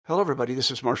Hello, everybody. This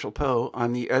is Marshall Poe.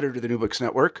 I'm the editor of the New Books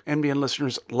Network. NBN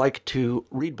listeners like to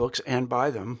read books and buy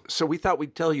them. So we thought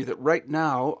we'd tell you that right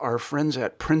now, our friends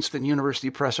at Princeton University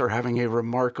Press are having a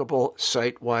remarkable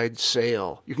site-wide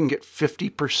sale. You can get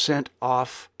 50%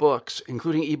 off books,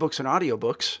 including ebooks and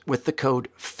audiobooks, with the code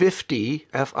 50,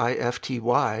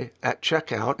 F-I-F-T-Y, at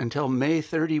checkout until May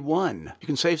 31. You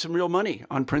can save some real money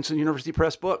on Princeton University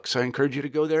Press books. I encourage you to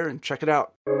go there and check it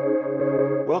out.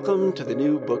 Welcome to the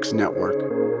New Books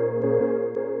Network.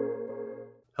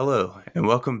 Hello, and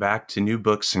welcome back to New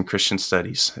Books in Christian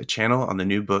Studies, a channel on the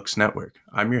New Books Network.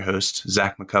 I'm your host,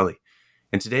 Zach McCulley,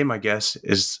 and today my guest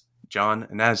is John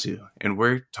Inazu, and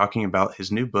we're talking about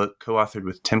his new book co-authored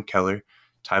with Tim Keller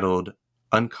titled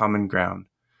Uncommon Ground,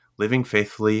 Living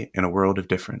Faithfully in a World of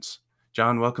Difference.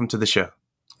 John, welcome to the show.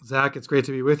 Zach, it's great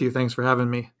to be with you. Thanks for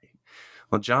having me.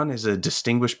 Well, John is a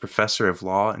distinguished professor of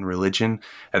law and religion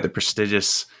at the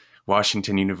prestigious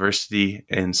Washington University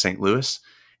in St. Louis,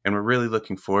 and we're really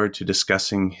looking forward to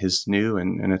discussing his new,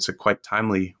 and it's a quite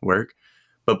timely work.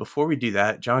 But before we do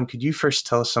that, John, could you first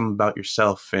tell us some about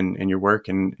yourself and your work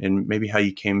and maybe how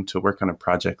you came to work on a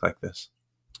project like this?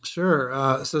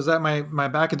 Sure. So Zach, my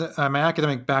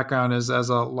academic background is as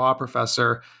a law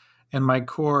professor, and my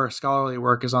core scholarly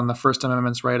work is on the First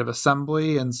Amendment's right of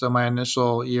assembly. And so my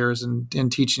initial years in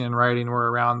teaching and writing were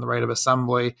around the right of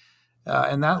assembly.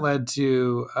 And that led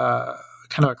to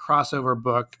kind of a crossover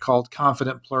book called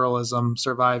Confident Pluralism,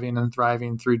 Surviving and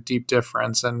Thriving Through Deep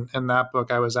Difference. And in that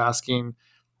book, I was asking,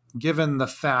 given the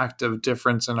fact of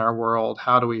difference in our world,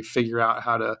 how do we figure out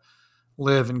how to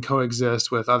live and coexist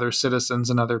with other citizens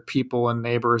and other people and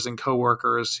neighbors and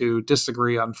coworkers who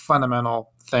disagree on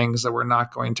fundamental things that we're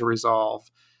not going to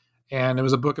resolve? And it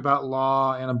was a book about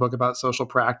law and a book about social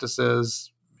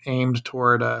practices aimed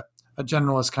toward a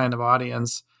generalist kind of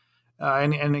audience.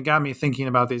 And it got me thinking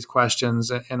about these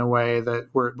questions in a way that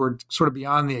we're sort of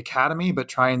beyond the academy, but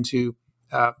trying to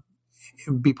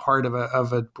be part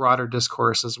of a broader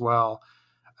discourse as well.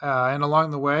 And along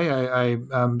the way, I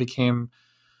became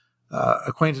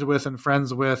acquainted with and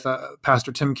friends with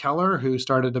Pastor Tim Keller, who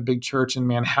started a big church in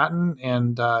Manhattan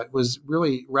and was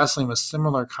really wrestling with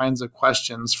similar kinds of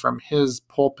questions from his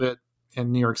pulpit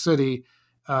in New York City,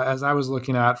 as I was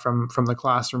looking at from the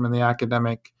classroom and the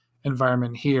academic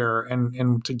environment here.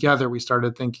 And together we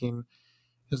started thinking,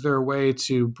 is there a way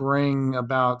to bring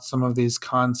about some of these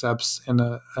concepts in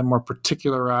a more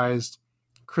particularized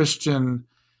Christian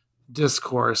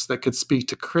discourse that could speak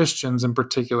to Christians in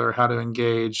particular, how to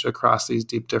engage across these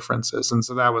deep differences? And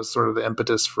so that was sort of the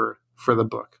impetus for the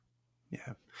book.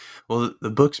 Yeah. Well, the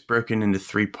book's broken into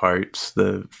three parts: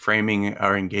 the framing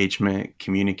our engagement,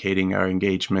 communicating our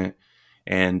engagement,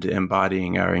 and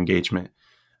embodying our engagement.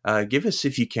 Give us,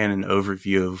 if you can, an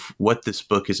overview of what this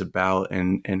book is about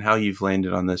and how you've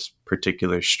landed on this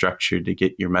particular structure to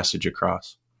get your message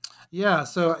across. Yeah,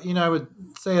 so, I would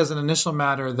say as an initial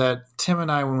matter that Tim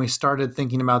and I, when we started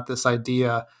thinking about this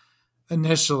idea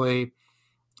initially,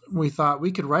 we thought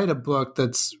we could write a book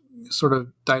that's sort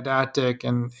of didactic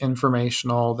and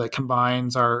informational, that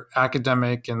combines our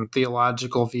academic and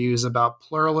theological views about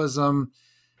pluralism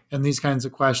and these kinds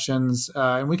of questions.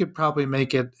 And we could probably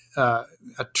make it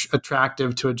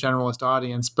attractive to a generalist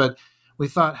audience. But we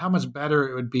thought how much better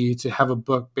it would be to have a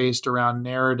book based around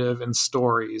narrative and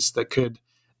stories that could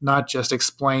not just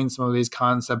explain some of these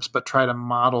concepts, but try to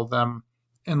model them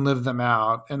and live them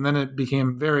out. And then it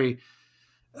became very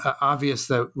obvious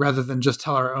that rather than just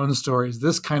tell our own stories,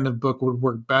 this kind of book would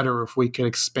work better if we could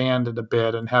expand it a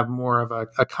bit and have more of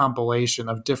a compilation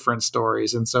of different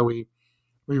stories. And so we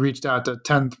reached out to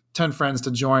 10 friends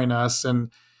to join us,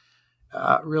 and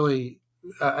really,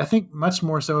 I think much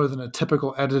more so than a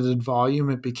typical edited volume,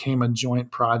 it became a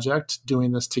joint project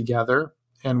doing this together.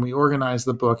 And we organized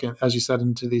the book, as you said,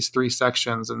 into these three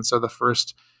sections. And so the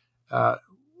first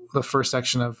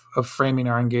section of framing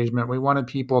our engagement, we wanted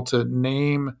people to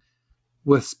name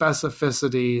with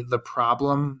specificity the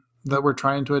problem that we're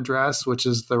trying to address, which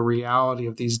is the reality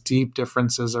of these deep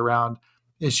differences around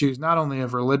issues not only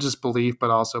of religious belief,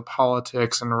 but also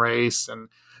politics and race and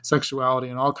sexuality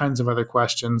and all kinds of other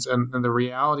questions, and the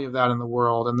reality of that in the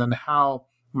world. And then how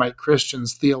might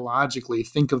Christians theologically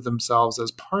think of themselves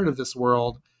as part of this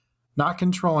world, not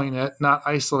controlling it, not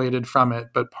isolated from it,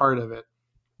 but part of it?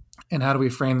 And how do we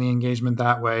frame the engagement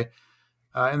that way?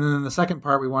 And then in the second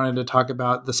part, we wanted to talk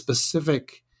about the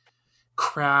specific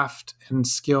craft and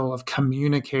skill of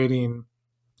communicating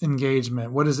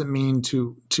engagement. What does it mean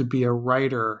to be a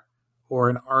writer or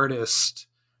an artist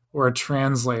or a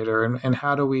translator? And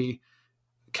how do we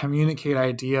communicate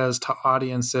ideas to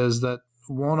audiences that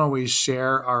won't always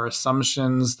share our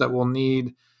assumptions, that will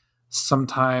need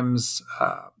sometimes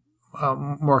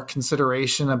more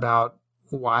consideration about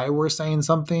why we're saying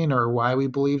something or why we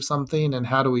believe something, and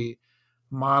how do we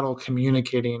model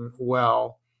communicating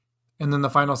well. And then the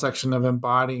final section of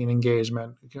embodying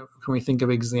engagement. Can we think of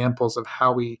examples of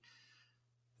how we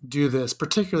do this,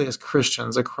 particularly as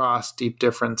Christians, across deep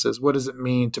differences? What does it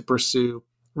mean to pursue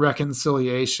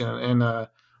reconciliation in a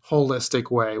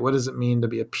holistic way? What does it mean to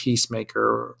be a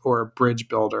peacemaker or a bridge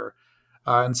builder?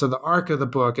 And so the arc of the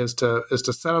book is to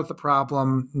set out the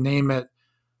problem, name it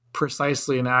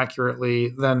precisely and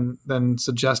accurately, then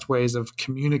suggest ways of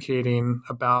communicating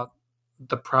about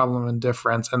the problem and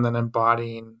difference, and then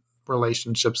embodying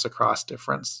relationships across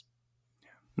difference.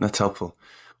 That's helpful.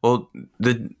 Well,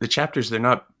 the chapters, they're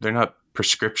not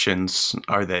prescriptions,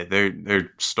 are they?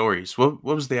 They're stories. What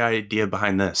was the idea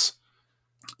behind this?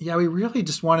 Yeah, we really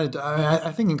just wanted to,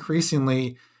 I think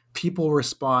increasingly people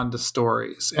respond to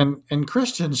stories, and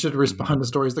Christians should respond to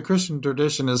stories. The Christian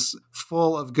tradition is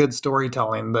full of good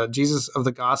storytelling. The Jesus of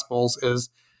the Gospels is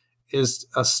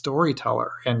a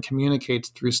storyteller and communicates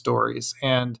through stories.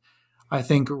 And I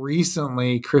think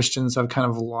recently Christians have kind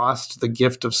of lost the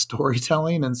gift of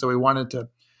storytelling. And so we wanted to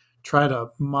try to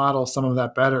model some of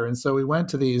that better. And so we went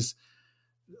to these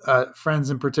friends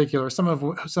in particular, some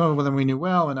of them we knew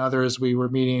well, and others we were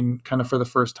meeting kind of for the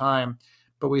first time.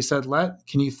 But we said,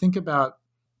 can you think about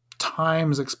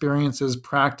times, experiences,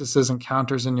 practices,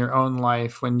 encounters in your own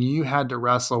life when you had to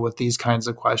wrestle with these kinds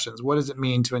of questions? What does it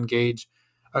mean to engage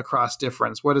across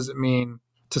difference? What does it mean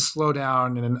to slow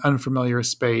down in an unfamiliar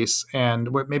space, and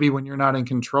maybe when you're not in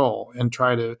control, and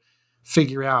try to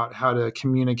figure out how to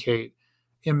communicate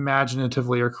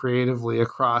imaginatively or creatively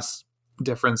across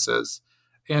differences?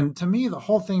 And to me, the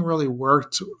whole thing really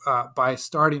worked by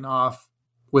starting off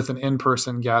with an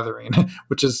in-person gathering,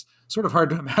 which is sort of hard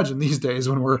to imagine these days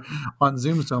when we're on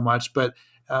Zoom so much. But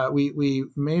we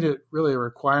made it really a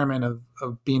requirement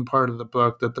of being part of the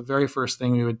book that the very first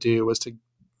thing we would do was to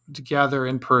gather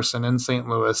in person in St.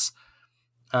 Louis.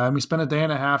 And we spent a day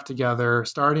and a half together,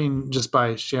 starting just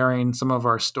by sharing some of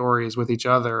our stories with each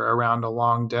other around a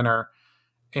long dinner.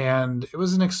 And it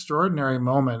was an extraordinary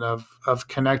moment of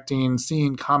connecting,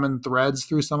 seeing common threads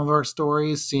through some of our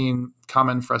stories, seeing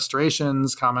common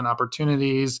frustrations, common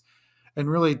opportunities, and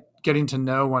really getting to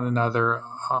know one another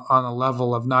on a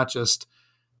level of not just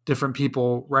different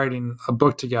people writing a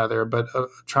book together, but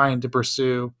trying to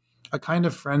pursue a kind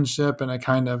of friendship and a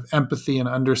kind of empathy and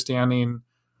understanding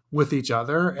with each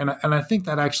other. And I think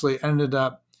that actually ended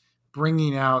up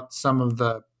bringing out some of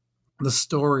the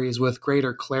stories with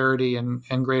greater clarity and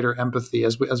greater empathy.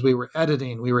 As we were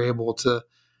editing, we were able to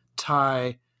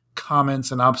tie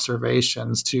comments and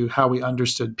observations to how we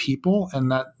understood people.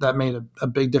 And that made a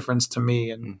big difference to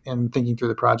me in thinking through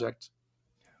the project.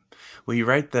 Well, you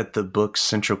write that the book's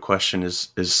central question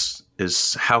is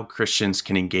how Christians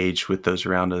can engage with those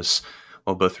around us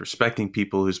while both respecting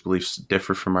people whose beliefs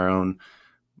differ from our own,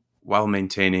 while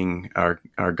maintaining our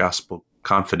gospel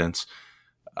confidence.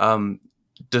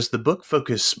 Does the book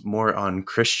focus more on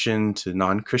Christian to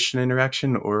non-Christian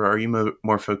interaction, or are you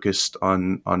more focused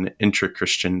on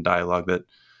intra-Christian dialogue that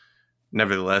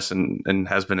nevertheless and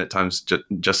has been at times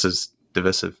just as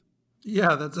divisive?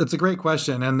 Yeah, that's a great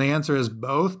question. And the answer is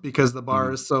both, because the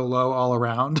bar is so low all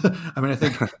around. I mean, I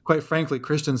think, quite frankly,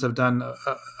 Christians have done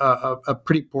a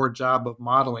pretty poor job of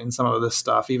modeling some of this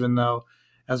stuff, even though,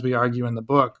 as we argue in the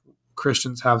book,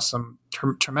 Christians have some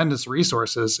tremendous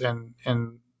resources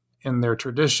in their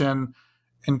tradition,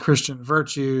 in Christian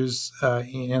virtues,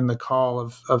 in the call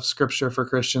of Scripture for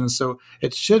Christians. So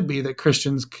it should be that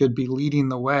Christians could be leading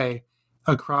the way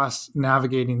across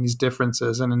navigating these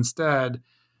differences. And instead,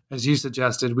 as you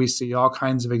suggested, we see all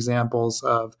kinds of examples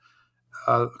of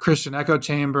Christian echo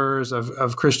chambers,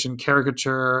 of Christian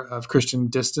caricature, of Christian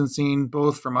distancing,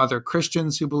 both from other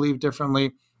Christians who believe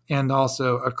differently and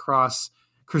also across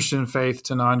Christian faith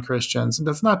to non-Christians. And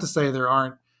that's not to say there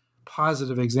aren't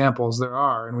positive examples. There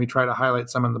are, and we try to highlight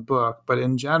some in the book. But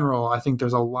in general, I think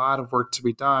there's a lot of work to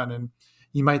be done. And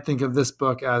you might think of this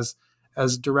book as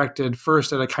directed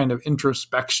first at a kind of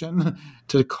introspection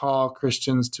to call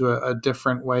Christians to a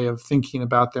different way of thinking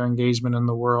about their engagement in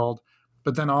the world,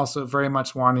 but then also very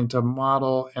much wanting to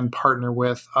model and partner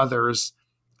with others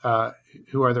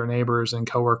who are their neighbors and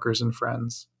coworkers and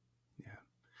friends. Yeah.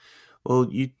 Well,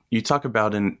 you talk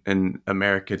about in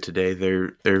America today,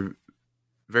 there are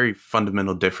very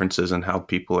fundamental differences in how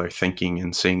people are thinking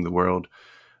and seeing the world,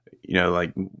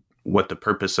 like what the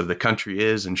purpose of the country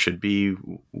is and should be,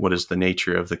 what is the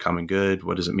nature of the common good,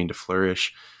 what does it mean to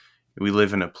flourish. We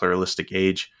live in a pluralistic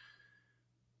age.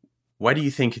 Why do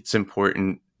you think it's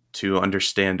important to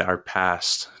understand our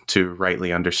past to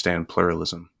rightly understand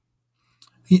pluralism?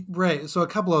 Right. So a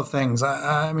couple of things.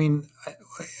 I mean,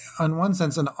 on one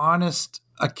sense, an honest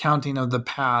accounting of the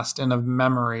past and of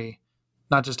memory,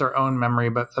 not just our own memory,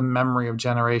 but the memory of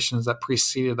generations that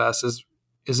preceded us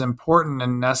is important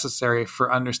and necessary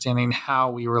for understanding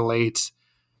how we relate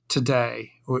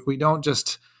today. We don't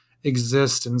just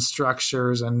exist in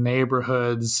structures and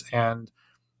neighborhoods and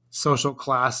social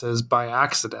classes by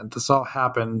accident. This all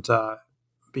happened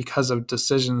because of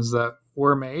decisions that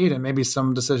were made and maybe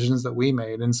some decisions that we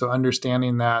made. And so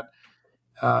understanding that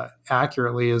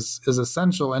accurately is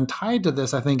essential. And tied to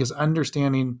this, I think, is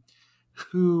understanding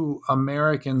who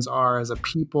Americans are as a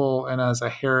people and as a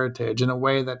heritage in a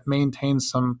way that maintains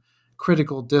some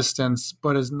critical distance,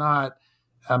 but is not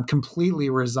completely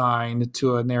resigned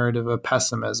to a narrative of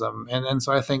pessimism. And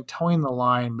so I think towing the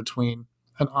line between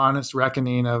an honest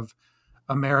reckoning of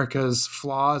America's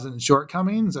flaws and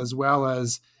shortcomings, as well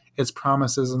as its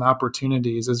promises and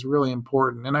opportunities, is really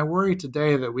important. And I worry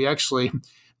today that we actually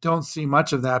don't see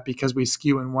much of that because we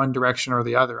skew in one direction or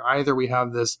the other. Either we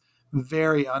have this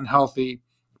very unhealthy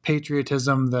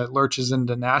patriotism that lurches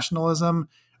into nationalism,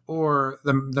 or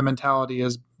the mentality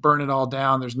is burn it all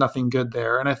down, there's nothing good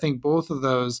there. And I think both of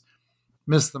those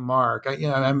miss the mark.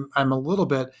 I'm a little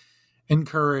bit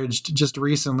encouraged just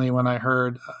recently when I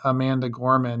heard Amanda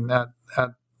Gorman at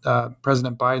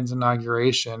President Biden's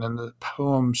inauguration, and the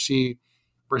poem she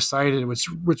recited,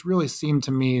 which really seemed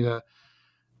to me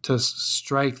to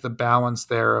strike the balance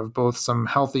there of both some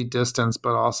healthy distance,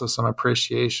 but also some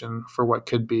appreciation for what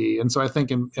could be. And so I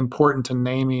think important to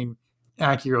naming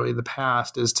accurately the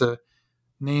past is to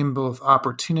name both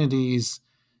opportunities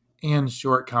and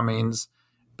shortcomings.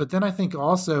 But then I think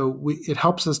also it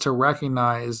helps us to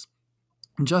recognize,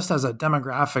 just as a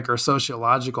demographic or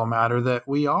sociological matter, that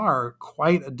we are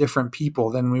quite a different people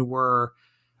than we were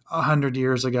 100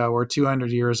 years ago or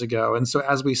 200 years ago. And so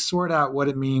as we sort out what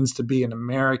it means to be an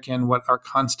American, what our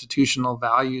constitutional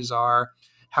values are,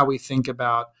 how we think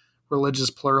about religious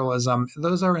pluralism,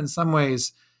 those are in some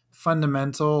ways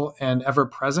fundamental and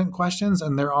ever-present questions,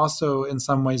 and they're also in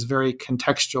some ways very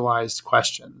contextualized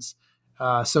questions.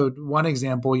 So one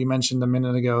example you mentioned a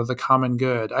minute ago, the common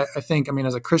good. I think,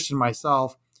 as a Christian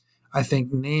myself, I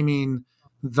think naming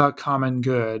the common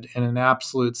good in an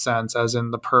absolute sense, as in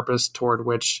the purpose toward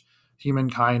which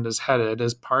humankind is headed,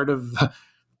 is part of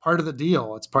the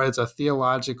deal. It's a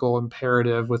theological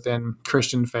imperative within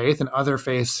Christian faith, and other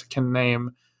faiths can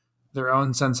name their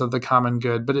own sense of the common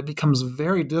good. But it becomes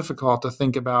very difficult to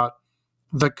think about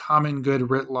the common good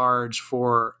writ large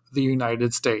for the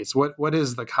United States. What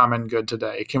is the common good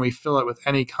today? Can we fill it with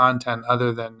any content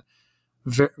other than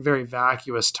very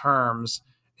vacuous terms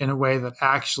in a way that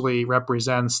actually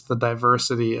represents the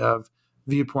diversity of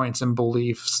viewpoints and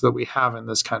beliefs that we have in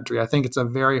this country? I think it's a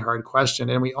very hard question,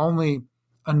 and we only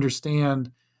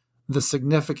understand the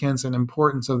significance and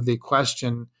importance of the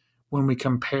question when we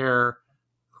compare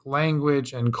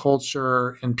language and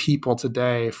culture and people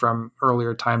today from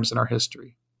earlier times in our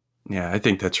history. Yeah, I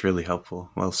think that's really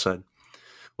helpful. Well said.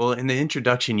 Well, in the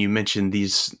introduction, you mentioned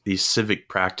these civic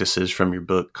practices from your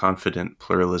book, Confident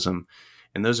Pluralism,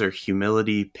 and those are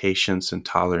humility, patience, and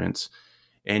tolerance.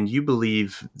 And you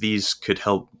believe these could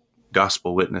help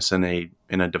gospel witness in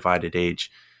a divided age.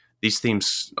 These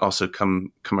themes also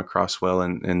come across well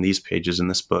in these pages in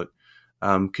this book.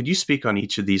 Could you speak on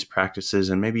each of these practices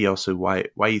and maybe also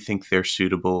why you think they're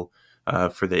suitable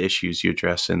for the issues you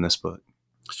address in this book?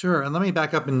 Sure. And let me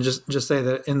back up and just say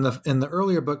that in the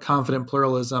earlier book, Confident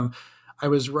Pluralism, I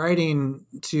was writing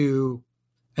to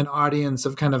an audience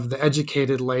of kind of the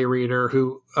educated lay reader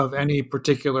who of any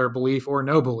particular belief or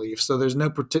no belief. So there's no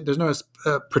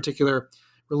particular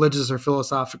religious or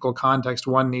philosophical context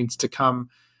one needs to come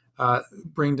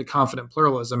bring to Confident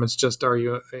Pluralism. It's just,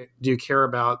 do you care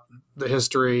about the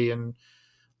history and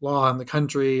law in the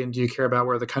country, and do you care about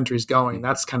where the country's going?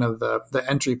 That's kind of the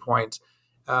entry point.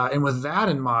 And with that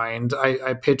in mind,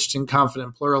 I pitched in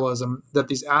Confident Pluralism that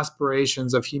these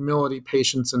aspirations of humility,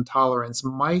 patience, and tolerance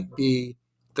might be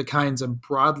the kinds of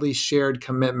broadly shared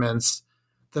commitments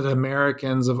that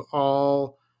Americans of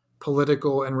all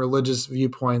political and religious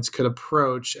viewpoints could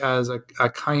approach as a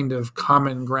kind of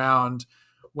common ground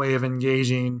way of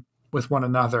engaging with one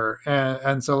another.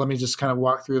 And so let me just kind of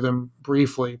walk through them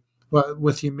briefly. But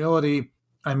with humility,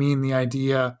 I mean the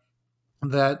idea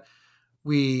that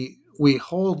we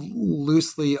hold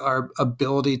loosely our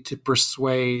ability to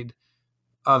persuade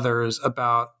others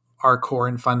about our core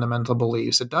and fundamental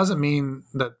beliefs. It doesn't mean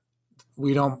that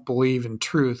we don't believe in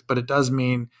truth, but it does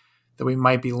mean that we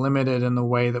might be limited in the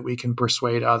way that we can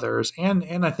persuade others. And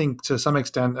I think to some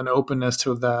extent an openness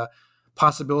to the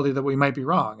possibility that we might be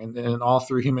wrong. And all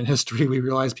through human history, we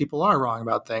realize people are wrong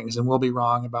about things, and we'll be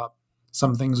wrong about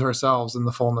some things ourselves in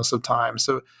the fullness of time.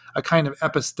 So a kind of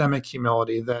epistemic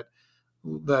humility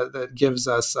that gives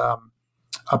us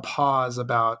a pause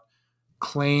about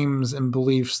claims and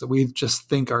beliefs that we just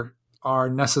think are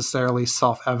necessarily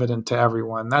self-evident to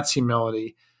everyone. That's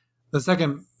humility. The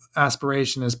second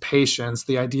aspiration is patience,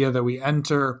 the idea that we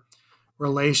enter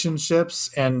relationships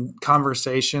and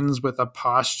conversations with a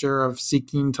posture of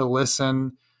seeking to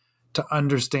listen, to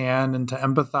understand, and to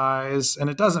empathize. And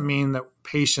it doesn't mean that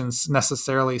patience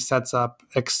necessarily sets up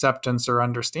acceptance or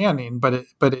understanding, but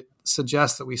it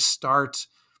suggests that we start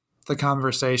the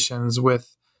conversations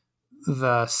with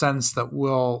the sense that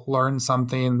we'll learn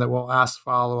something, that we'll ask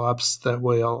follow-ups, that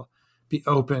we'll be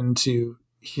open to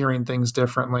hearing things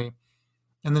differently.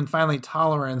 And then finally,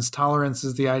 tolerance. Tolerance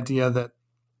is the idea that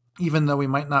even though we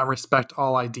might not respect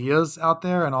all ideas out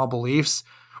there and all beliefs,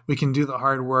 we can do the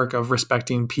hard work of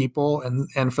respecting people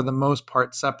and for the most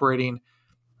part, separating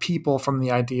people from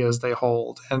the ideas they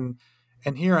hold. And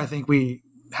here I think we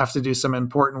have to do some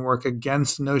important work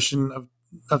against the notion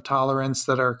of tolerance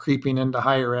that are creeping into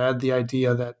higher ed, the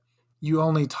idea that you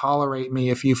only tolerate me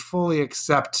if you fully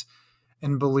accept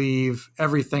and believe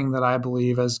everything that I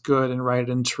believe as good and right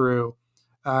and true.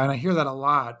 And I hear that a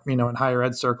lot, in higher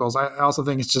ed circles. I also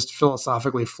think it's just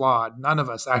philosophically flawed. None of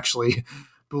us actually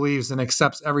believes and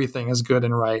accepts everything as good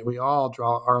and right. We all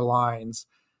draw our lines.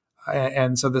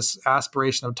 And so this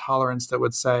aspiration of tolerance that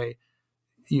would say,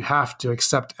 you have to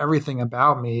accept everything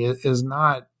about me is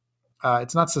not,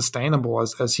 it's not sustainable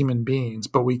as human beings.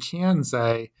 But we can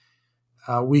say,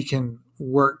 we can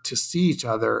work to see each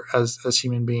other as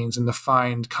human beings and to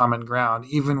find common ground,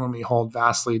 even when we hold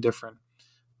vastly different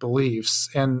beliefs.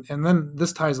 And then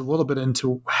this ties a little bit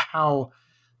into how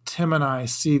Tim and I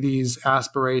see these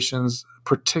aspirations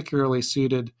particularly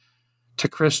suited to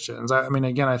Christians. I mean,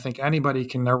 again, I think anybody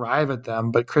can arrive at them,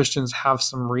 but Christians have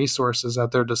some resources at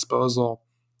their disposal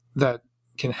that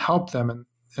can help them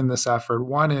in this effort.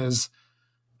 One is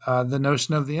the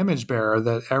notion of the image bearer,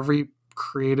 that every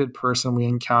created person we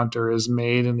encounter is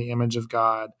made in the image of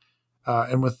God.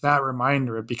 And with that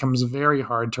reminder, it becomes very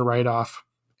hard to write off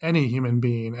any human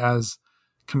being as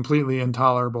completely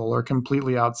intolerable or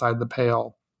completely outside the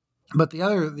pale. But the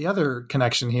other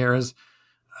connection here is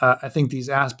I think these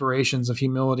aspirations of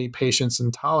humility, patience,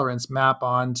 and tolerance map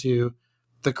onto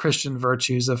the Christian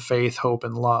virtues of faith, hope,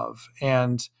 and love.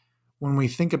 And when we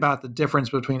think about the difference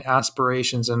between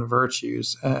aspirations and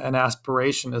virtues, an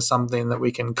aspiration is something that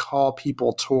we can call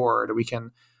people toward. We can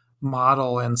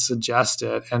model and suggest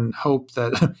it and hope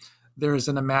that there's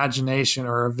an imagination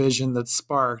or a vision that's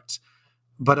sparked.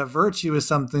 But a virtue is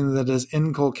something that is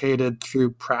inculcated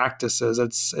through practices.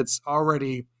 It's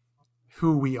already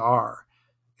who we are.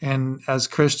 And as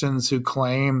Christians who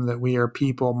claim that we are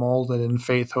people molded in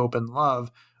faith, hope, and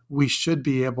love, we should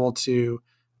be able to,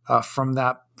 from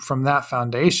that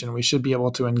foundation, we should be able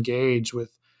to engage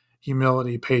with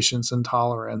humility, patience, and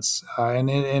tolerance. And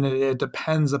it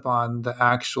depends upon the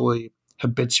actually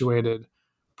habituated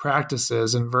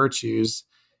practices and virtues.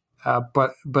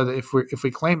 But if we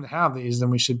claim to have these,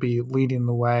 then we should be leading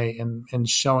the way and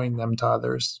showing them to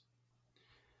others.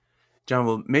 John,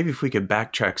 well, maybe if we could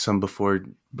backtrack some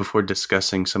before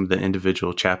discussing some of the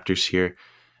individual chapters here.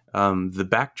 The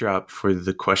backdrop for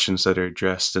the questions that are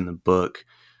addressed in the book,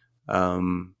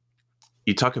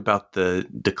 you talk about the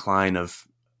decline of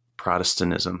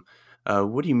Protestantism.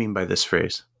 What do you mean by this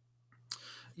phrase?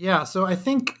 Yeah, so I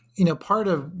think, part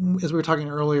of, as we were talking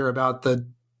earlier about the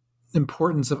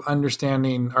importance of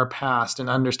understanding our past and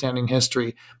understanding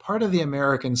history, part of the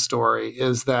American story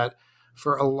is that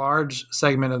for a large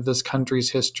segment of this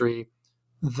country's history,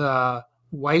 the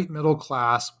white middle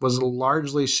class was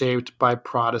largely shaped by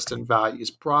Protestant values,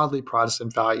 broadly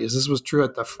Protestant values. This was true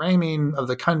at the framing of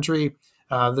the country.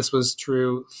 This was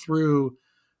true through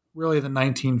really the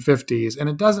 1950s. And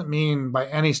it doesn't mean by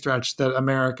any stretch that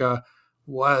America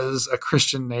was a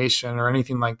Christian nation or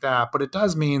anything like that, but it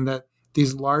does mean that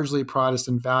these largely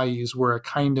Protestant values were a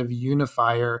kind of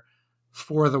unifier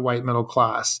for the white middle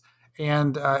class.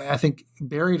 And I think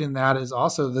buried in that is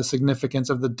also the significance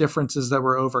of the differences that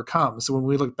were overcome. So when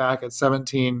we look back at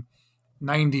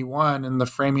 1791 and the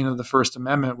framing of the First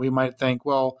Amendment, we might think,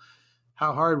 well,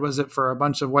 how hard was it for a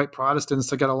bunch of white Protestants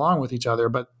to get along with each other?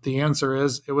 But the answer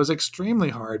is it was extremely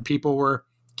hard. People were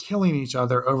killing each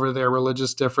other over their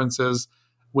religious differences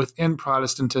within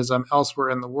Protestantism elsewhere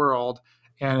in the world.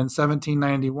 And in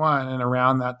 1791 and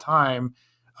around that time,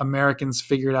 Americans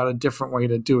figured out a different way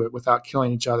to do it without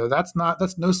killing each other. That's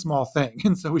no small thing.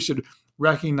 And so we should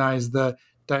recognize the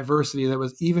diversity that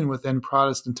was even within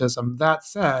Protestantism. That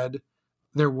said,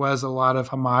 there was a lot of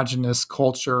homogenous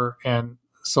culture and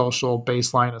social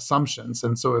baseline assumptions.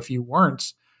 And so if you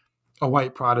weren't a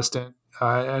white Protestant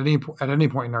at any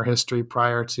point in our history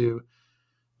prior to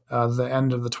the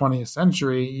end of the 20th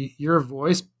century, your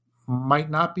voice might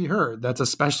not be heard. That's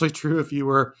especially true if you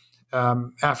were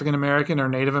African American or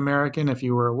Native American, if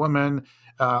you were a woman,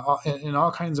 in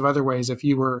all kinds of other ways. If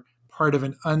you were part of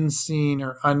an unseen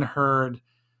or unheard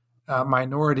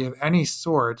minority of any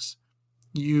sort,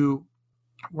 you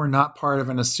were not part of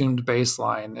an assumed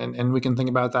baseline. And we can think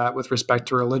about that with respect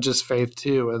to religious faith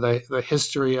too. The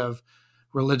history of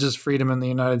religious freedom in the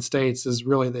United States is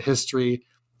really the history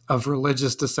of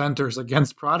religious dissenters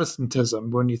against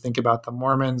Protestantism. When you think about the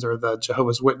Mormons or the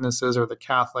Jehovah's Witnesses or the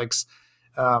Catholics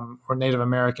or Native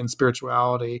American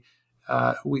spirituality,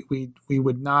 we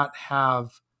would not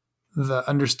have the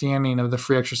understanding of the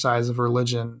free exercise of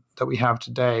religion that we have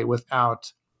today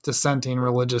without dissenting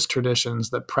religious traditions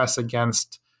that press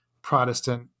against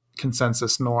Protestant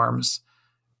consensus norms.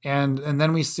 And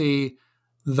then we see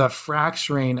the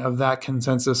fracturing of that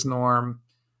consensus norm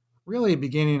really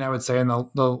beginning, I would say, in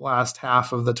the last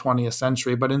half of the 20th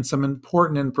century, but in some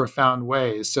important and profound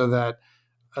ways, so that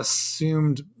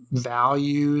assumed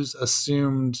values,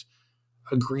 assumed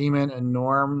agreement and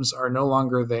norms are no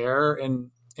longer there.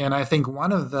 And I think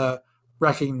one of the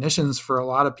recognitions for a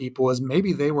lot of people is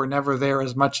maybe they were never there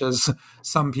as much as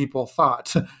some people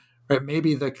thought, right?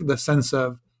 Maybe the sense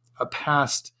of a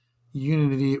past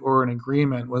unity or an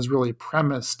agreement was really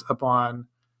premised upon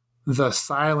the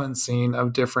silencing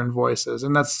of different voices.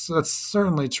 And that's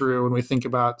certainly true when we think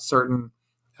about certain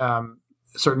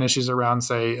issues around,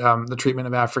 say, the treatment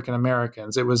of African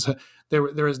Americans. It was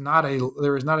there is not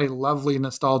a lovely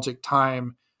nostalgic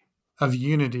time of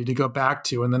unity to go back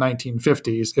to in the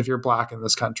 1950s if you're Black in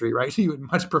this country, right? You would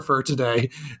much prefer today.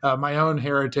 My own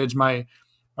heritage, my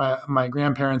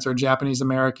grandparents are Japanese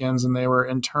Americans, and they were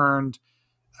interned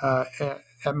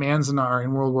at Manzanar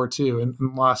in World War II and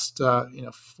lost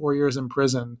 4 years in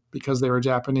prison because they were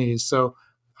Japanese. So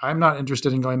I'm not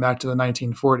interested in going back to the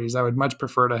 1940s. I would much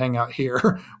prefer to hang out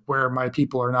here where my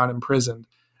people are not imprisoned.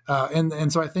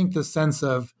 And so I think the sense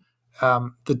of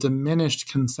the diminished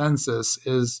consensus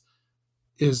is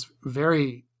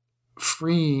very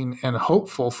freeing and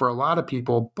hopeful for a lot of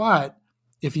people. But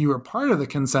if you are part of the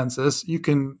consensus, you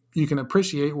can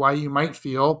appreciate why you might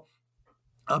feel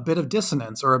a bit of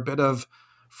dissonance or a bit of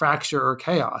fracture or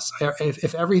chaos.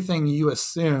 If everything you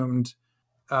assumed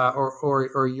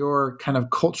or your kind of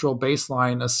cultural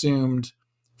baseline assumed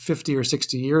 50 or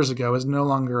 60 years ago is no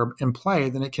longer in play,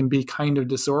 then it can be kind of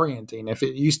disorienting. If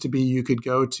it used to be you could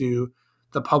go to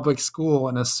the public school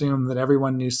and assume that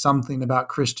everyone knew something about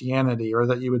Christianity, or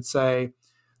that you would say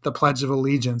the Pledge of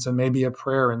Allegiance and maybe a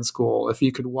prayer in school. If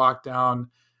you could walk down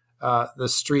the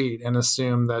street and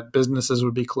assume that businesses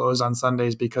would be closed on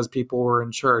Sundays because people were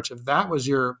in church, if that was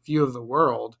your view of the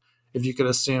world, if you could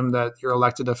assume that your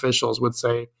elected officials would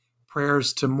say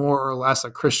prayers to more or less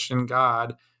a Christian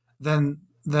God, then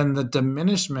the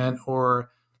diminishment or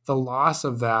the loss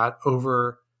of that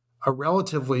over a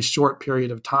relatively short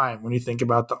period of time, when you think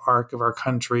about the arc of our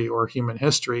country or human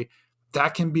history,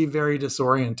 that can be very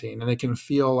disorienting, and it can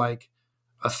feel like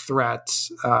a threat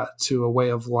to a way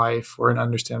of life or an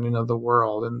understanding of the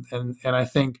world. And I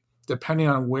think depending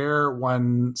on where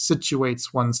one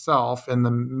situates oneself in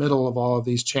the middle of all of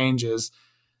these changes,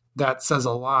 that says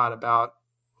a lot about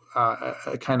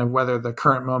kind of whether the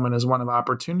current moment is one of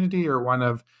opportunity or one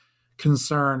of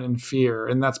concern and fear.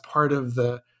 And that's part of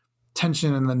the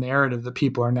tension in the narrative that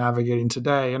people are navigating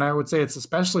today. And I would say it's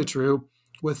especially true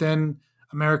within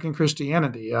American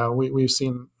Christianity. We've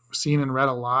seen and read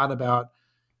a lot about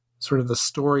sort of the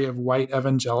story of white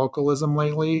evangelicalism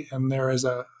lately, and there is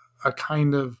a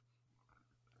kind of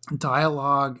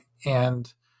dialogue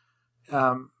and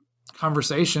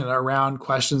conversation around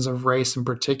questions of race in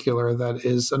particular that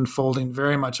is unfolding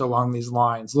very much along these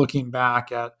lines, looking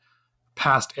back at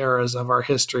past eras of our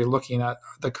history, looking at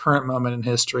the current moment in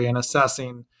history and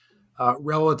assessing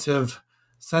relative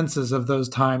senses of those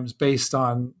times based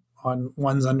on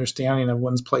one's understanding of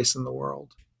one's place in the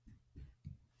world.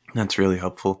 That's really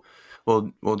helpful.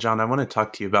 Well, John, I want to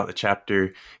talk to you about the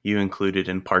chapter you included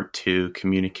in part 2,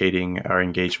 Communicating Our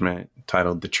Engagement,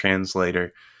 titled The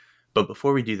Translator. But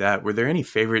before we do that, were there any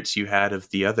favorites you had of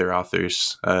the other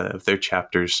authors, of their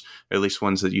chapters, or at least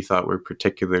ones that you thought were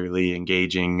particularly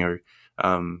engaging, or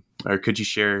could you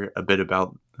share a bit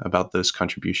about those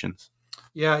contributions?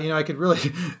 Yeah, I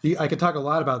could talk a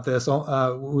lot about this.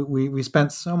 We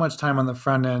spent so much time on the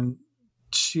front end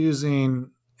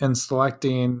choosing and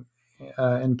selecting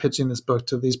and pitching this book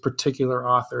to these particular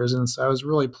authors. And so I was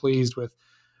really pleased with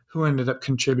who ended up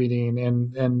contributing.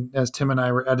 And as Tim and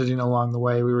I were editing along the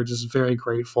way, we were just very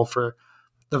grateful for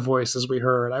the voices we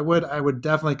heard. I would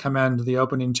definitely commend the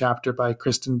opening chapter by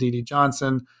Kristen Dede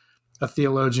Johnson, a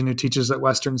theologian who teaches at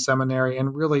Western Seminary,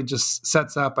 and really just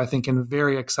sets up, I think, in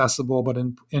very accessible but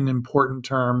in important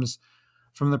terms,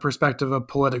 from the perspective of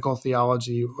political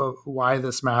theology, of why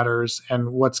this matters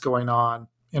and what's going on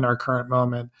in our current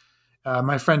moment.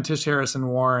 My friend Tish Harrison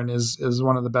Warren is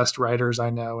one of the best writers I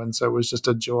know, and so it was just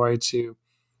a joy to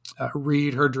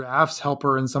read her drafts, help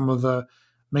her in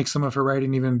make some of her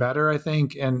writing even better, I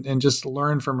think, and just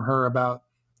learn from her about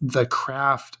the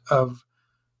craft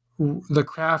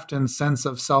and sense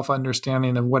of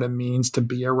self-understanding of what it means to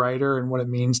be a writer and what it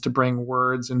means to bring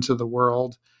words into the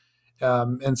world.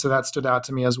 And so that stood out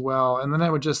to me as well. And then I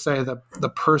would just say that the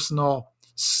personal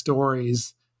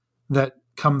stories that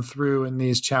come through in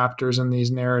these chapters and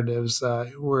these narratives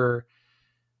were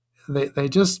they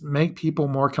just make people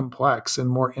more complex and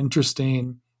more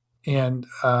interesting and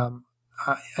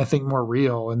I think more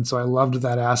real. And so I loved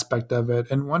that aspect of it.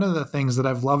 And one of the things that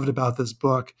I've loved about this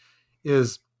book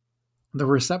is the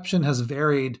reception has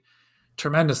varied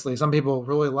tremendously. Some people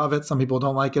really love it. Some people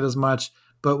don't like it as much.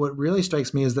 But what really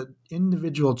strikes me is that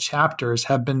individual chapters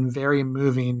have been very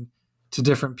moving to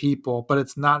different people, but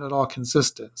it's not at all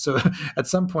consistent. So at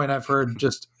some point I've heard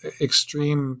just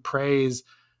extreme praise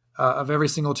of every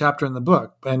single chapter in the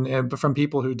book, and from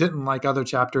people who didn't like other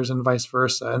chapters and vice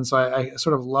versa. And so I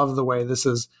sort of love the way this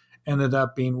has ended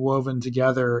up being woven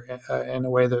together in a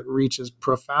way that reaches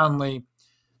profoundly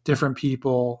different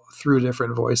people through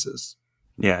different voices.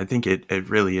 Yeah, I think it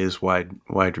really is wide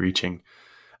reaching.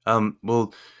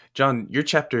 Well, John, your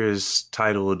chapter is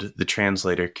titled The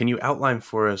Translator. Can you outline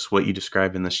for us what you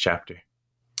describe in this chapter?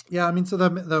 Yeah, I mean, so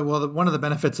one of the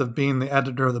benefits of being the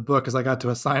editor of the book is I got to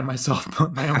assign myself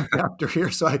my own chapter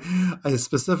here. So I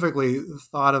specifically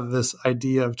thought of this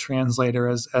idea of translator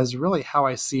as really how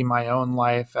I see my own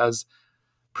life as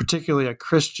particularly a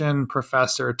Christian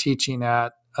professor teaching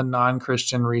at a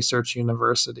non-Christian research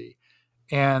university.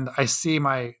 And I see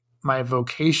my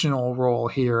vocational role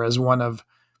here as one of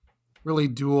really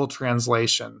dual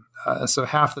translation. So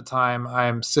half the time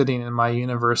I'm sitting in my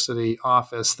university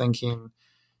office thinking,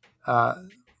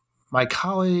 my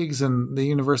colleagues and the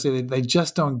university, they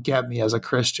just don't get me as a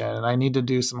Christian. And I need to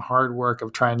do some hard work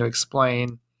of trying to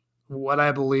explain what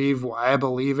I believe, why I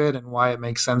believe it, and why it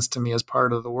makes sense to me as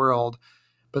part of the world.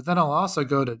 But then I'll also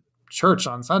go to church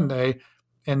on Sunday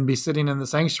and be sitting in the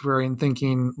sanctuary and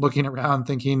looking around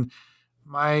thinking,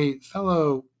 my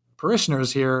fellow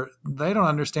parishioners here, they don't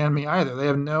understand me either. They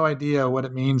have no idea what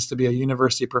it means to be a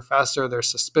university professor. They're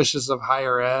suspicious of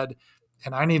higher ed.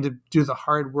 And I need to do the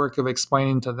hard work of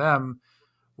explaining to them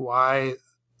why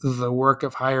the work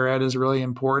of higher ed is really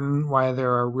important, why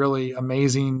there are really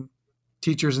amazing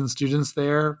teachers and students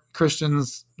there,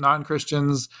 Christians,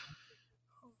 non-Christians,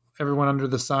 everyone under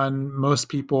the sun, most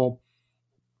people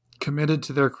committed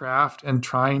to their craft and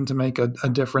trying to make a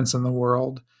difference in the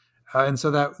world. And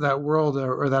so that world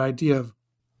or that idea of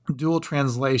dual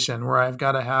translation, where I've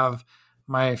got to have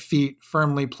my feet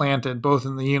firmly planted both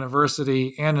in the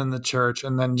university and in the church,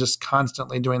 and then just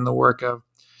constantly doing the work of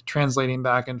translating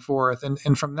back and forth.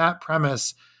 And from that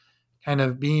premise, kind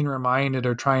of being reminded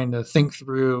or trying to think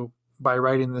through by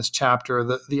writing this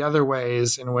chapter, the other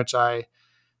ways in which I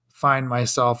find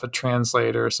myself a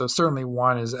translator. So certainly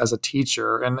one is as a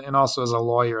teacher and also as a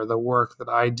lawyer, the work that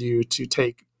I do to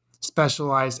take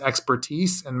specialized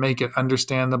expertise and make it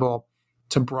understandable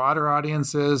to broader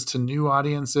audiences, to new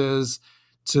audiences,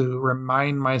 to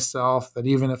remind myself that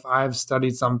even if I've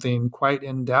studied something quite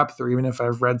in depth, or even if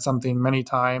I've read something many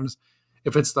times,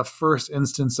 if it's the first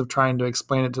instance of trying to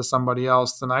explain it to somebody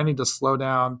else, then I need to slow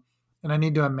down and I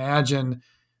need to imagine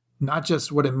not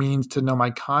just what it means to know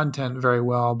my content very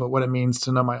well, but what it means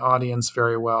to know my audience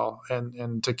very well,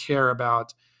 and to care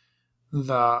about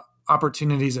the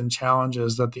opportunities and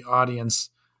challenges that the audience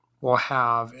will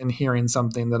have in hearing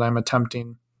something that I'm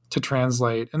attempting to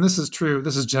translate. And this is true.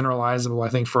 This is generalizable, I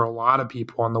think, for a lot of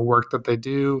people in the work that they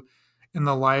do, in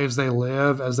the lives they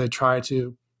live, as they try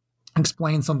to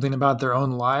explain something about their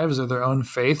own lives or their own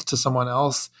faith to someone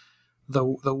else.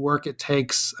 The work it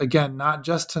takes, again, not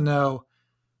just to know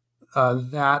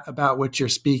that about which you're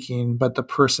speaking, but the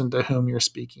person to whom you're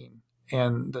speaking.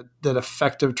 And that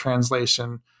effective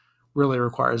translation really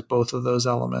requires both of those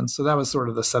elements. So that was sort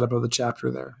of the setup of the chapter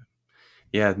there.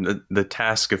 Yeah, the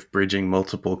task of bridging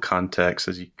multiple contexts,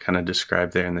 as you kind of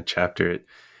described there in the chapter,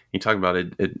 you talk about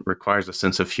it requires a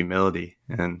sense of humility,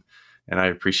 and I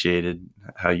appreciated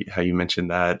how you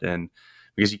mentioned that, and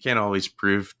because you can't always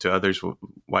prove to others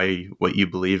why what you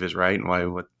believe is right and why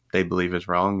what they believe is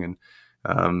wrong, and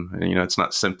And, it's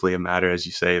not simply a matter, as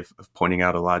you say, of pointing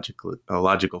out a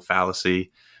logical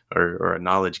fallacy or a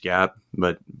knowledge gap,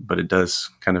 but it does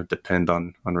kind of depend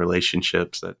on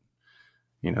relationships that,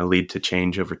 lead to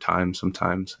change over time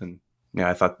sometimes. And yeah,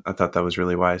 I thought that was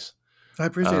really wise. I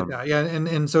appreciate that. Yeah.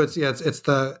 And so it's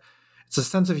a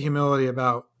sense of humility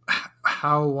about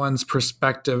how one's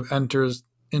perspective enters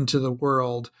into the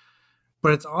world,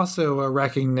 but it's also a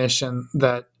recognition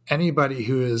that anybody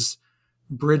who is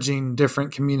bridging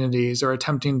different communities or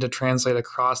attempting to translate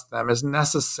across them is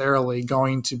necessarily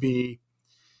going to be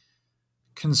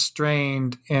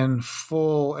constrained in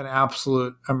full and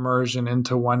absolute immersion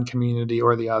into one community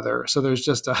or the other. So there's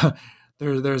just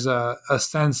there's a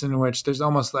sense in which there's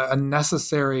almost a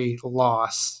necessary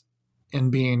loss in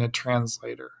being a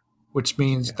translator, which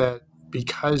means that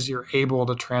because you're able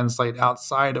to translate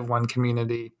outside of one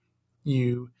community,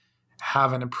 you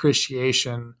have an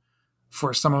appreciation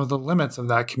for some of the limits of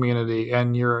that community,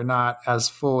 and you're not as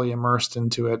fully immersed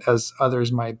into it as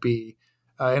others might be.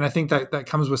 And I think that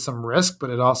comes with some risk,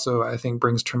 but it also, I think,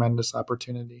 brings tremendous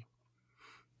opportunity.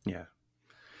 Yeah.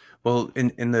 Well,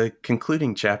 in the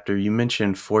concluding chapter, you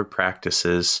mentioned 4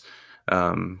 practices,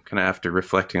 kind of after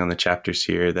reflecting on the chapters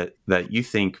here, that you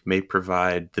think may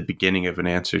provide the beginning of an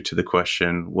answer to the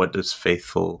question, what does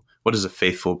a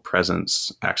faithful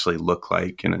presence actually look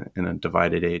like in a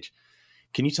divided age?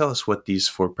 Can you tell us what these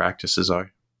 4 practices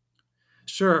are?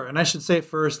 Sure. And I should say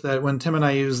first that when Tim and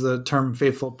I use the term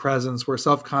faithful presence, we're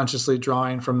self-consciously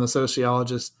drawing from the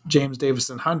sociologist James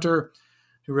Davison Hunter,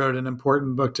 who wrote an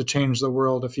important book to change the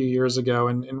world a few years ago.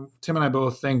 And Tim and I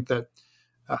both think that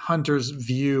Hunter's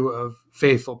view of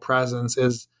faithful presence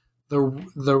is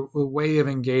the way of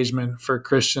engagement for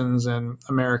Christians in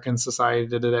American society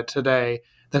today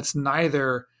that's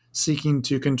neither seeking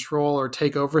to control or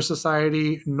take over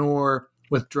society nor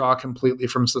withdraw completely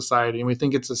from society. And we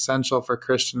think it's essential for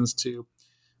Christians to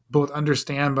both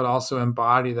understand but also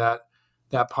embody that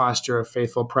posture of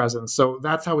faithful presence. So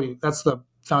that's the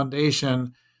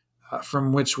foundation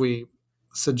from which we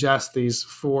suggest these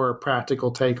 4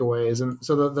 practical takeaways. And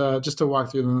so the just to walk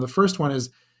through them, the first one is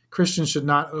Christians should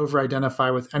not over-identify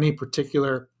with any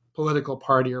particular political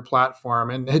party or platform.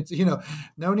 And it's,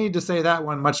 no need to say that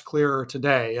one much clearer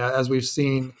today, as we've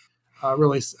seen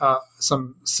really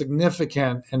some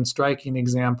significant and striking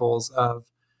examples of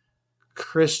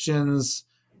Christians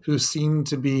who seem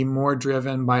to be more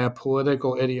driven by a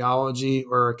political ideology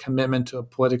or a commitment to a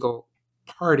political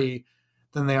party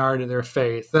than they are to their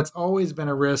faith. That's always been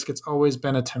a risk. It's always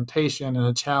been a temptation and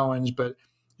a challenge, but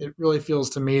it really feels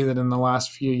to me that in the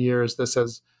last few years, this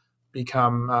has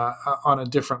become on a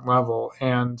different level.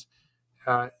 And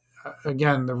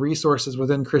again, the resources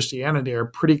within Christianity are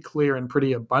pretty clear and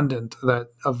pretty abundant that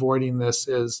avoiding this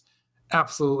is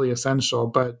absolutely essential.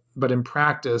 But in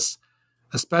practice,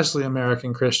 especially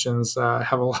American Christians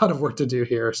have a lot of work to do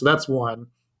here. So that's one.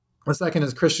 The second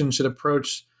is Christians should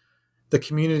approach the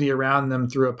community around them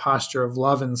through a posture of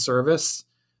love and service.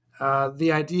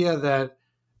 The idea that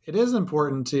it is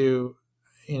important to,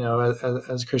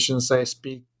 as Christians say,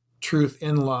 speak truth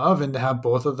in love, and to have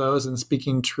both of those, and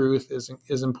speaking truth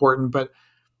is important.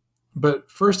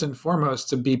 But first and foremost,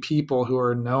 to be people who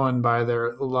are known by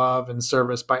their love and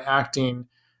service, by acting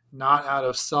not out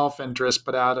of self-interest,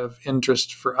 but out of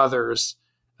interest for others.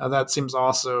 That seems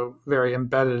also very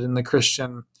embedded in the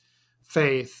Christian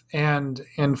faith. And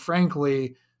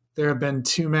frankly, there have been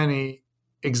too many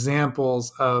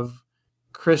examples of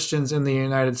Christians in the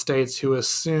United States who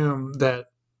assume that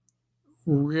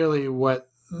really what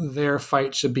their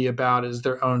fight should be about is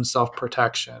their own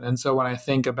self-protection. And so when I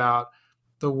think about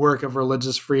the work of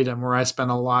religious freedom, where I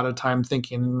spend a lot of time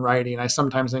thinking and writing, I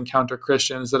sometimes encounter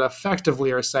Christians that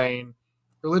effectively are saying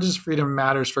religious freedom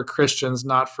matters for Christians,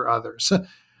 not for others.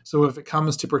 So if it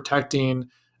comes to protecting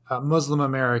Muslim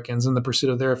Americans in the pursuit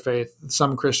of their faith,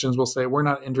 some Christians will say, we're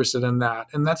not interested in that.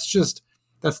 And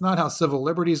that's not how civil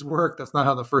liberties work. That's not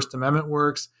how the First Amendment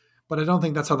works. But I don't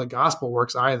think that's how the gospel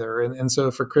works either. And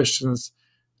so for Christians,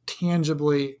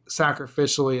 tangibly,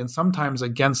 sacrificially, and sometimes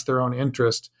against their own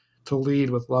interest, to lead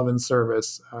with love and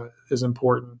service is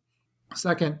important.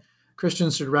 Second,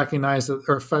 Christians should recognize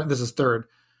that, this is third.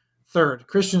 Third,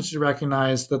 Christians should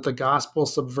recognize that the gospel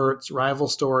subverts rival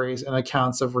stories and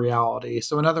accounts of reality.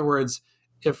 So in other words,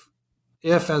 if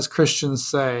as Christians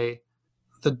say,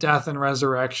 the death and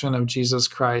resurrection of Jesus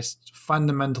Christ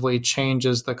fundamentally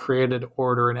changes the created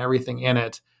order and everything in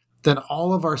it, then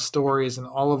all of our stories and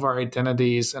all of our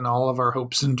identities and all of our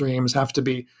hopes and dreams have to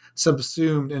be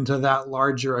subsumed into that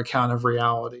larger account of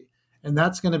reality. And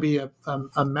that's going to be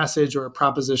a message or a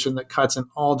proposition that cuts in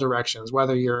all directions,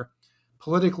 whether you're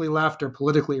politically left or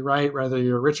politically right, whether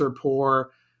you're rich or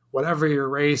poor, whatever your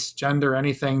race, gender,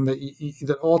 anything,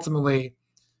 that ultimately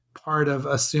part of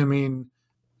assuming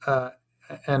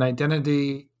an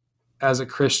identity as a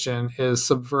Christian is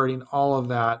subverting all of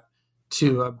that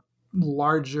to a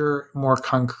larger, more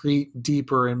concrete,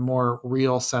 deeper, and more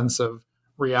real sense of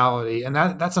reality. And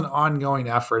that's an ongoing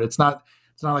effort. It's not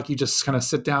like you just kind of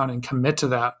sit down and commit to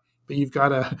that, but you've got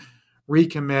to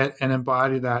recommit and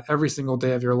embody that every single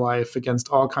day of your life against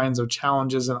all kinds of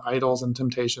challenges and idols and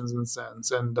temptations and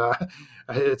sins. And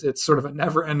it's sort of a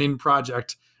never-ending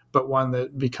project, but one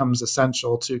that becomes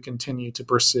essential to continue to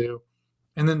pursue.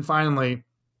 And then finally,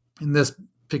 in this,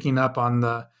 picking up on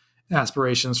the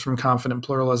aspirations from Confident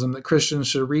Pluralism, that Christians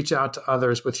should reach out to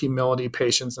others with humility,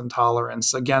 patience, and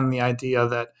tolerance. Again, the idea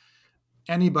that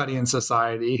anybody in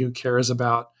society who cares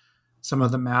about some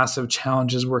of the massive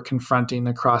challenges we're confronting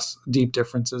across deep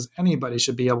differences, anybody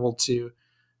should be able to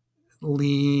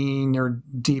anybody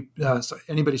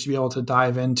should be able to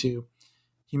dive into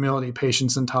humility,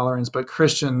 patience, and tolerance. But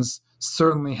Christians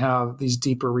certainly have these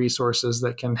deeper resources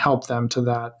that can help them to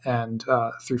that end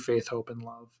through faith, hope, and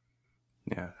love.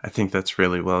 Yeah, I think that's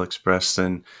really well expressed.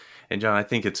 And John, I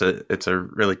think it's a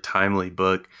really timely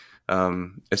book.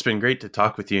 It's been great to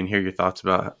talk with you and hear your thoughts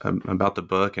about the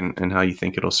book and how you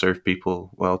think it'll serve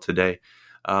people well today.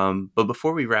 But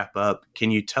before we wrap up,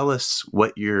 can you tell us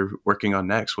what you're working on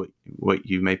next, what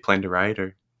you may plan to write,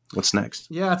 or what's next?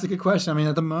 Yeah, that's a good question. I mean,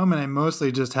 at the moment, I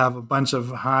mostly just have a bunch of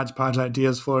hodgepodge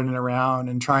ideas floating around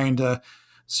and trying to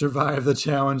survive the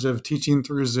challenge of teaching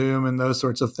through Zoom and those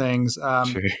sorts of things.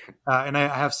 Sure. And I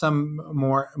have some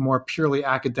more purely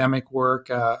academic work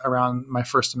around my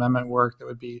First Amendment work that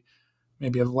would be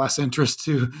maybe of less interest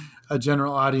to a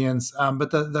general audience.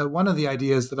 But the one of the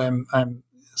ideas that I'm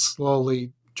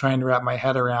slowly trying to wrap my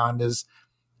head around is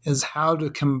how to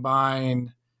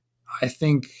combine, I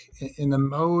think, in the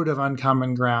mode of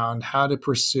Uncommon Ground, how to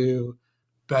pursue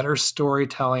better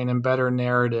storytelling and better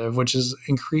narrative, which is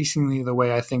increasingly the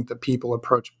way I think that people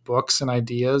approach books and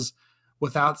ideas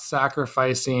without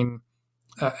sacrificing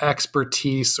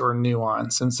expertise or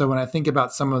nuance. And so when I think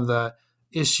about some of the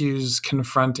issues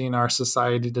confronting our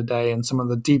society today and some of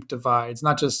the deep divides,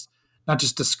 not just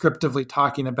descriptively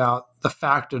talking about the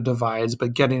fact of divides,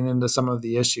 but getting into some of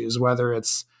the issues, whether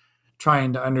it's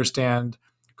trying to understand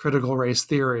critical race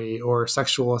theory or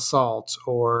sexual assault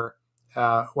or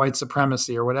white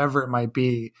supremacy or whatever it might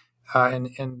be,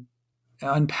 and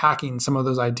unpacking some of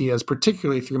those ideas,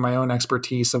 particularly through my own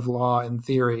expertise of law and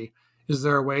theory. Is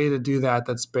there a way to do that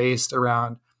that's based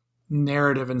around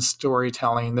narrative and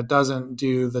storytelling that doesn't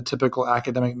do the typical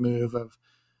academic move of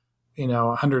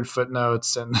 100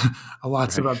 footnotes and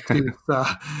lots of obtuse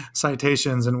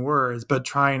citations and words, but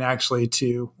trying actually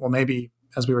to, well, maybe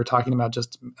as we were talking about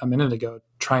just a minute ago,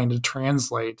 trying to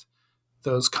translate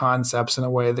those concepts in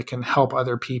a way that can help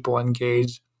other people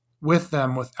engage with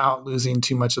them without losing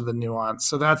too much of the nuance.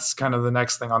 So that's kind of the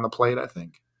next thing on the plate, I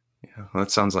think. Yeah, well,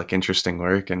 that sounds like interesting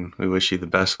work, and we wish you the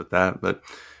best with that. But,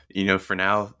 for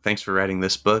now, thanks for writing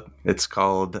this book. It's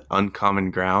called Uncommon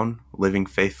Ground, Living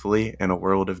Faithfully in a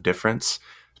World of Difference.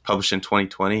 It's published in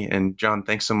 2020. And John,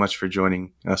 thanks so much for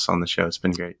joining us on the show. It's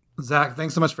been great. Zach,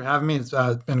 thanks so much for having me. It's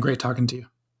been great talking to you.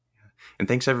 And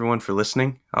thanks everyone for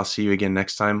listening. I'll see you again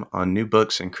next time on New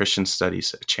Books and Christian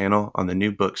Studies, a channel on the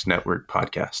New Books Network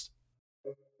podcast.